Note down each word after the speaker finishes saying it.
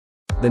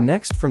The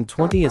next from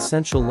 20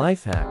 essential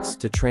life hacks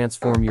to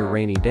transform your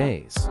rainy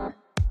days.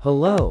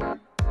 Hello,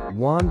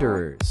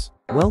 wanderers.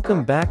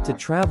 Welcome back to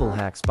Travel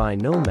Hacks by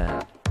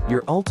Nomad,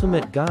 your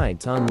ultimate guide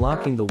to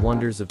unlocking the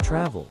wonders of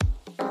travel.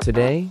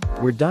 Today,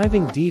 we're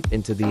diving deep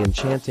into the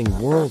enchanting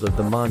world of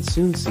the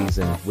monsoon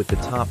season with the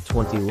top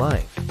 20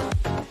 life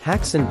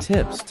hacks and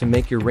tips to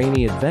make your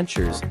rainy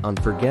adventures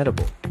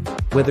unforgettable.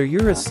 Whether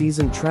you're a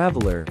seasoned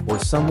traveler or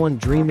someone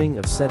dreaming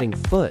of setting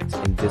foot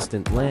in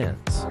distant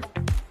lands,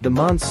 the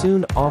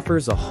monsoon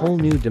offers a whole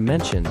new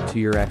dimension to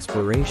your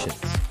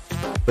explorations.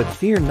 But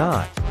fear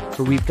not,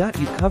 for we've got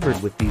you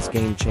covered with these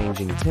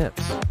game-changing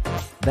tips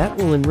that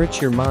will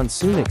enrich your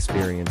monsoon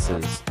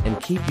experiences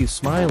and keep you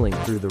smiling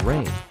through the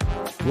rain.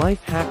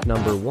 Life hack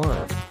number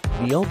 1.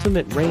 The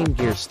ultimate rain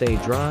gear. Stay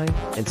dry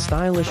and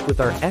stylish with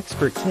our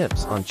expert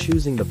tips on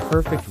choosing the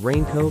perfect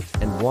raincoat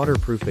and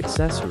waterproof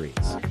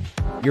accessories.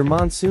 Your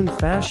monsoon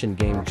fashion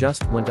game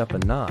just went up a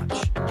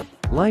notch.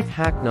 Life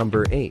hack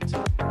number 8.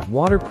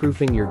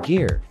 Waterproofing your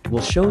gear.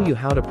 We'll show you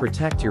how to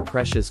protect your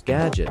precious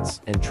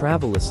gadgets and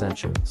travel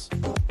essentials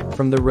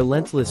from the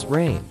relentless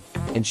rain,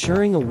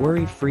 ensuring a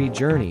worry-free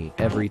journey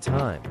every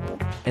time.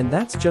 And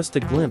that's just a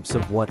glimpse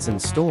of what's in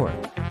store.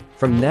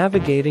 From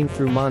navigating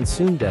through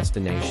monsoon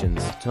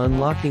destinations to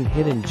unlocking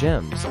hidden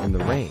gems in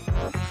the rain,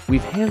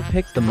 we've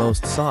handpicked the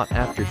most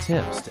sought-after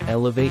tips to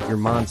elevate your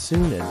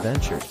monsoon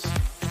adventures.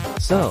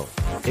 So,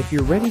 if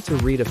you're ready to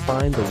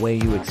redefine the way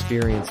you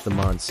experience the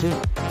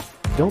monsoon,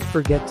 don't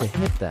forget to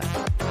hit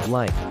that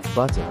like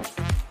button.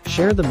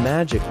 Share the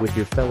magic with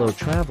your fellow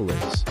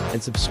travelers,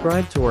 and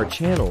subscribe to our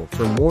channel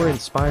for more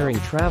inspiring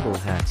travel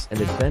hacks and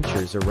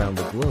adventures around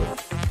the globe.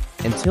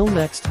 Until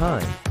next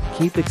time,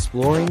 keep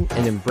exploring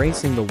and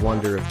embracing the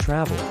wonder of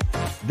travel.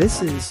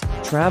 This is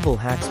Travel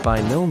Hacks by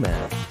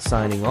Nomad,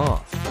 signing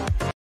off.